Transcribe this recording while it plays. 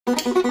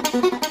I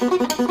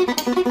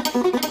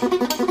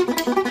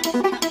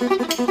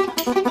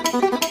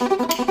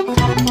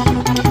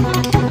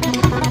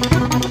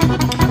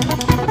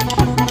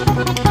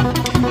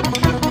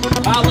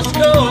was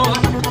caught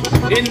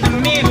in the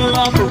middle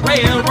of a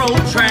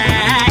railroad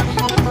track.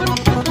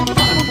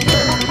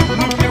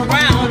 Moved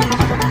around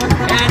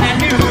and I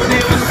knew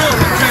there was no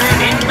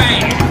turning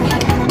back.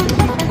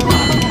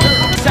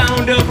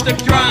 Sound of the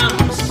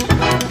drums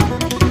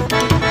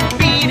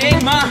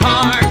beating my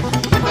heart.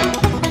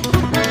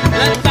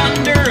 The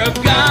thunder of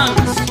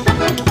guns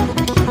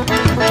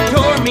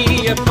tore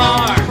me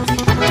apart.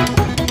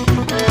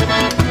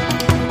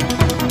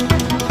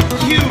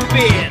 You've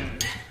been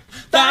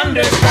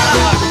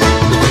thunderstruck,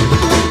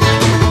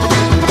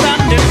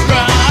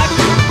 thunderstruck.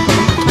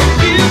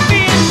 You've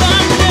been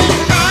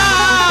thunderstruck.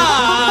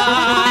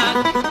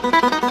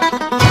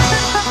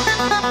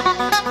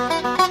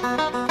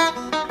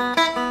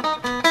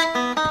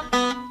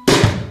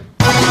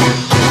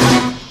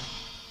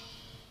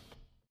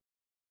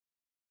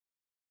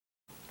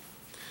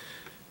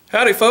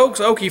 Howdy folks,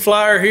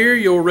 OkieFlyer here,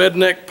 your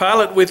redneck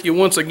pilot with you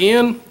once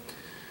again.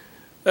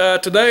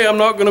 Today I'm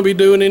not going to be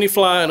doing any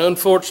flying,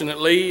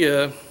 unfortunately.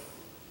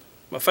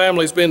 My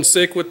family's been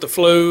sick with the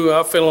flu.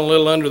 I'm feeling a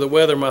little under the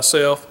weather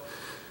myself.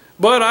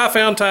 But I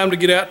found time to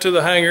get out to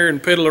the hangar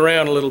and piddle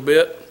around a little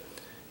bit.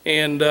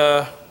 And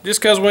just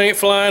because we ain't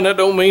flying, that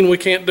don't mean we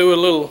can't do a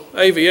little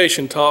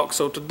aviation talk.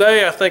 So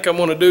today I think I'm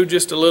going to do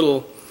just a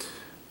little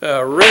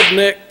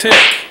redneck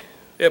tech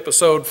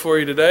episode for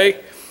you today.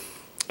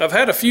 I've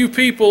had a few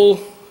people,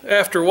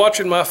 after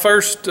watching my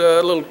first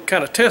little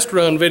kind of test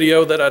run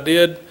video that I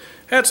did,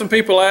 had some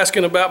people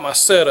asking about my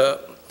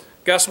setup.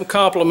 Got some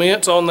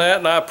compliments on that,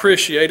 and I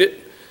appreciate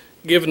it,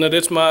 given that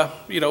it's my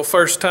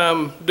first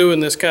time doing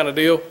this kind of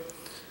deal.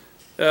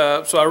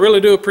 So I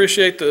really do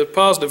appreciate the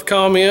positive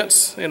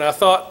comments, and I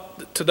thought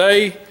that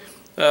today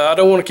I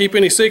don't want to keep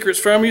any secrets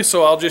from you,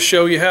 so I'll just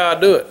show you how I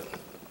do it.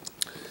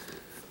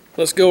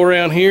 Let's go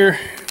around here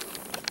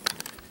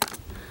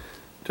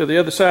to the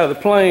other side of the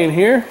plane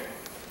here.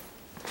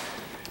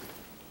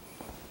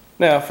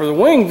 Now for the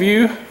wing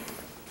view,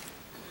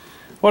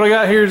 what I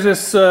got here is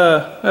this,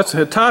 that's a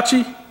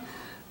Hitachi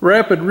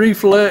Rapid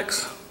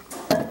Reflex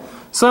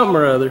something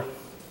or other.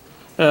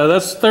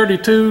 That's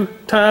 32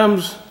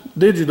 times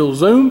digital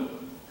zoom.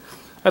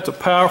 That's a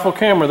powerful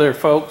camera there,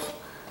 folks.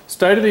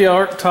 State of the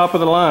art, top of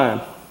the line.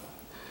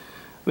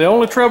 The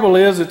only trouble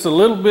is it's a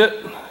little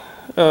bit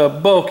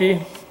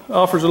bulky,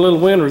 offers a little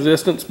wind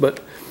resistance,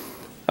 but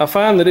I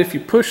find that if you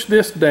push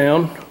this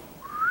down,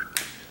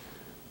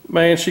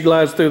 man, she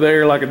glides through the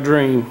air like a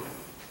dream.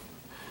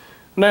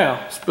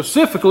 Now,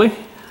 specifically,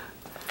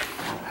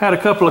 had a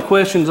couple of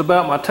questions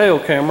about my tail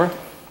camera.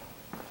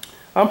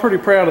 I'm pretty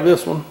proud of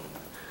this one.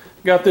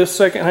 Got this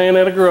secondhand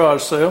at a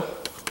garage sale.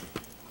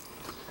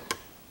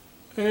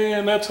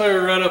 And that's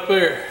her right up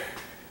there,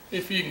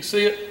 if you can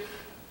see it.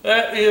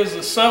 That is the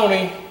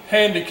Sony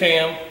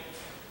Handycam.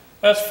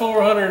 That's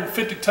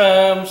 450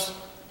 times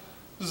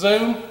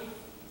zoom.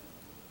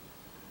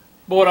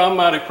 Boy, I'm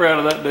mighty proud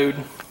of that dude.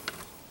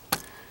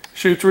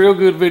 Shoots real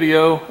good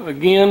video.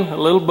 Again, a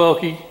little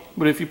bulky,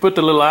 but if you put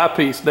the little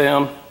eyepiece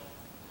down,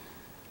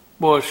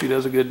 boy, she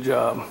does a good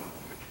job.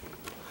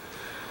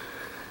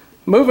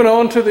 Moving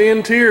on to the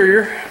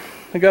interior,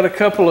 I got a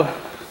couple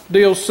of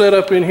deals set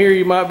up in here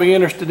you might be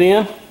interested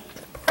in.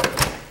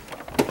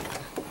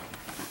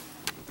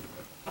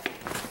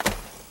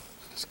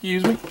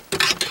 Excuse me.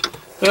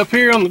 Up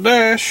here on the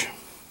dash,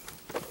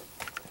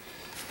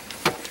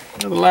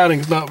 the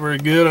lighting's not very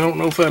good. I don't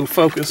know if that'll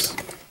focus.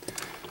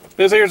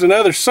 This here's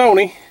another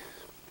Sony,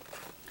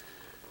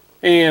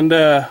 and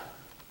I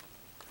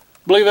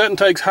believe that one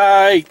takes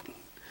high 8.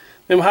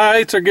 Them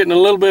high 8s are getting a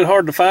little bit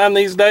hard to find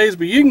these days,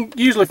 but you can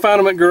usually find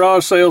them at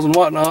garage sales and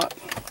whatnot.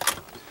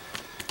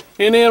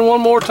 And then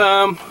one more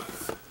time,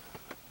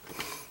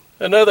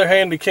 another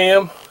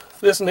Handycam.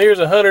 This one here's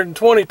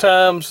 120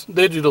 times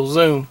digital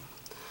zoom,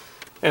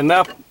 and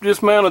I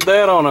just mounted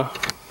that on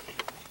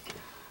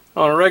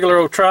a regular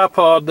old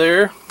tripod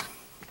there.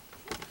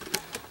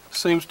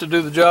 Seems to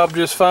do the job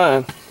just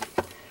fine.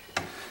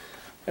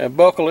 And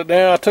buckle it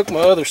down. I took my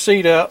other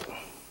seat out,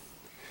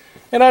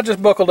 and I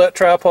just buckled that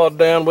tripod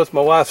down with my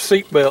wife's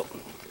seat belt.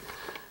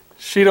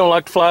 She don't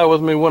like to fly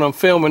with me when I'm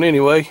filming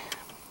anyway,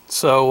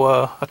 so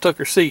I took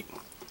her seat.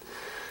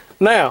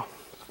 Now,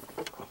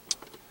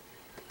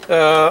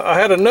 I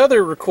had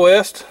another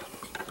request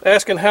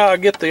asking how I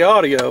get the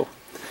audio,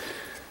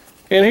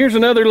 and here's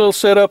another little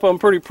setup I'm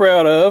pretty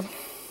proud of.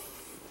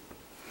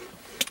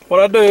 What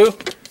I do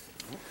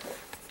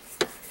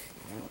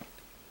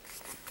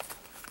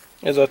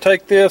is I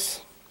take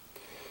this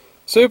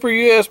Super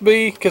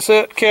USB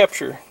cassette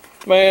capture.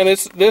 Man,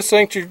 this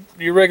ain't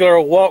your regular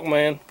old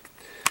Walkman.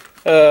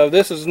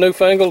 This is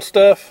newfangled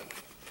stuff.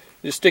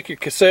 Just stick your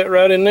cassette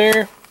right in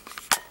there.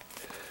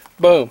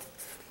 Boom.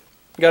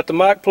 Got the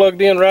mic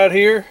plugged in right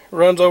here.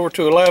 Runs over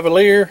to a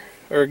lavalier,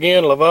 or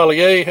again,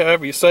 lavalier,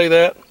 however you say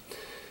that.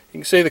 You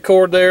can see the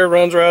cord there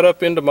runs right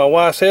up into my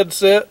wife's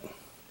headset.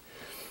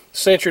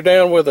 cinch her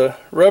down with a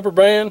rubber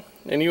band,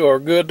 and you are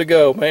good to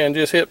go, man.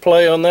 Just hit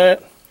play on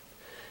that,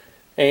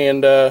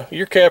 and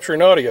you're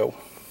capturing audio.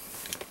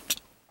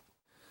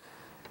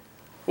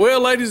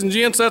 Well, ladies and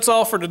gents, that's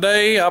all for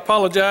today. I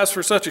apologize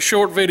for such a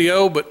short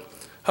video, but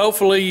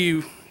hopefully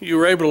you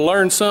were able to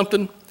learn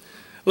something.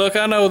 Look,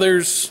 I know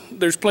there's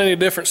plenty of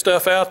different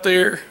stuff out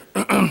there.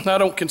 I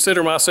don't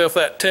consider myself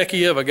that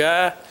techie of a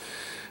guy,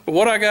 but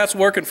what I got's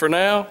working for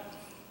now.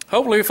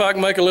 Hopefully if I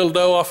can make a little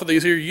dough off of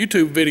these here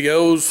YouTube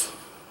videos,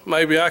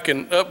 maybe I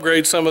can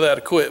upgrade some of that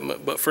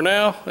equipment. But for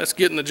now, that's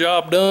getting the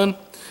job done.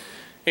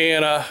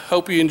 And I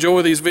hope you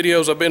enjoy these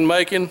videos I've been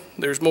making.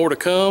 There's more to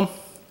come.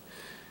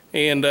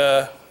 And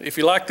if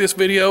you like this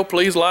video,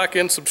 please like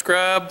and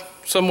subscribe.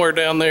 Somewhere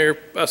down there,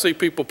 I see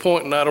people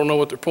pointing. I don't know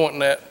what they're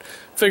pointing at.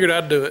 Figured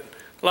I'd do it.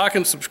 Like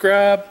and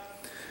subscribe.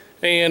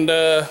 And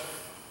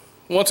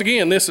once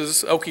again, this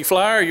is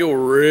OkieFlyer, your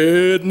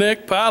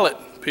redneck pilot.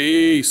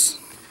 Peace.